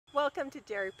Welcome to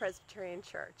Derry Presbyterian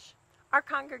Church. Our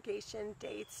congregation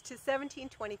dates to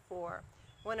 1724,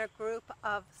 when a group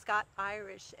of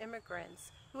Scotch-Irish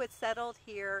immigrants who had settled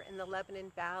here in the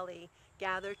Lebanon Valley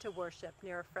gathered to worship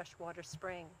near a freshwater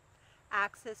spring.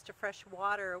 Access to fresh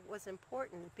water was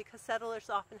important because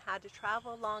settlers often had to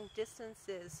travel long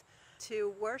distances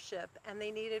to worship, and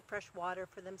they needed fresh water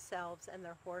for themselves and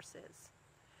their horses.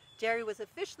 Derry was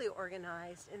officially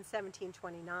organized in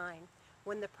 1729,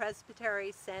 when the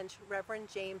presbytery sent Reverend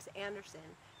James Anderson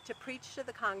to preach to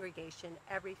the congregation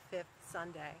every fifth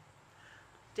Sunday.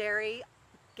 Derry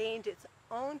gained its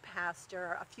own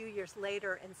pastor a few years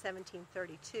later in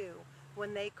 1732,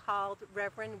 when they called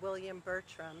Reverend William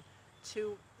Bertram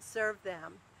to serve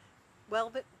them.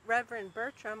 Well, Reverend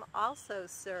Bertram also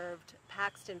served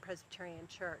Paxton Presbyterian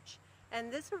Church,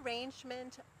 and this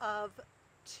arrangement of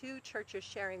two churches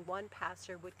sharing one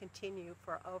pastor would continue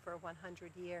for over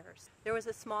 100 years. There was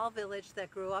a small village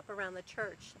that grew up around the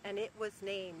church, and it was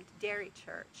named Derry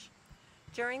Church.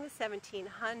 During the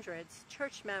 1700s,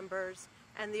 church members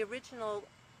and the original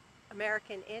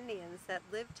American Indians that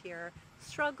lived here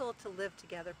struggled to live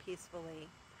together peacefully.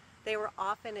 They were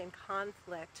often in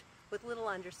conflict with little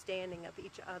understanding of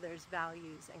each other's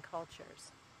values and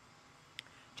cultures.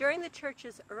 During the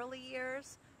church's early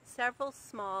years, several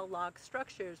small log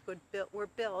structures were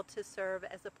built to serve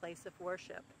as a place of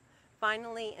worship.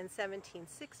 Finally, in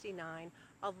 1769,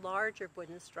 a larger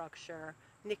wooden structure,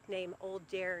 nicknamed Old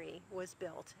Derry, was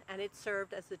built, and it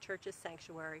served as the church's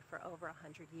sanctuary for over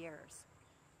 100 years.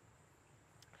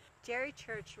 Derry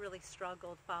Church really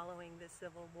struggled following the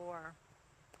Civil War.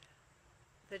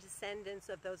 The descendants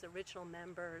of those original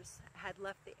members had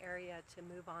left the area to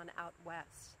move on out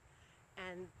west,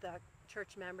 and the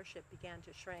church membership began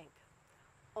to shrink.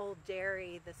 Old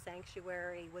Derry, the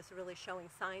sanctuary, was really showing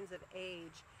signs of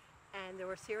age, and there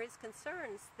were serious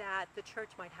concerns that the church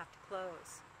might have to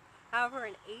close. However,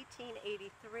 in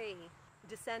 1883,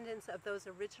 descendants of those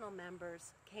original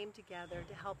members came together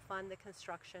to help fund the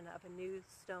construction of a new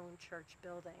stone church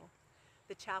building.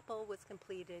 The chapel was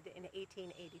completed in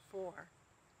 1884.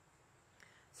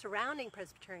 Surrounding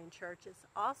Presbyterian churches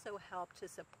also helped to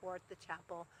support the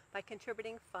chapel by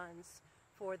contributing funds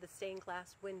for the stained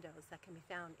glass windows that can be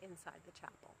found inside the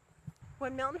chapel.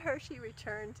 When Milton Hershey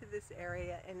returned to this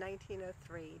area in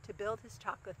 1903 to build his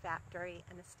chocolate factory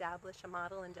and establish a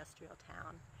model industrial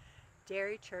town,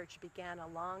 Derry Church began a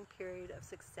long period of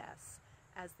success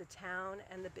as the town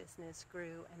and the business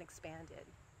grew and expanded.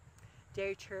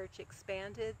 Derry Church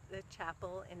expanded the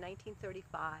chapel in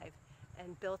 1935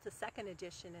 and built a second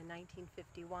edition in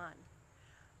 1951.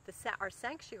 Our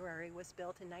sanctuary was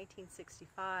built in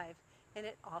 1965, and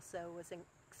it also was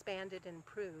expanded and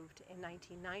improved in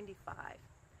 1995.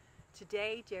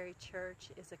 Today, Derry Church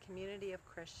is a community of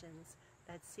Christians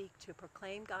that seek to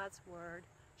proclaim God's word,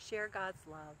 share God's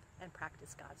love, and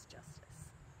practice God's justice.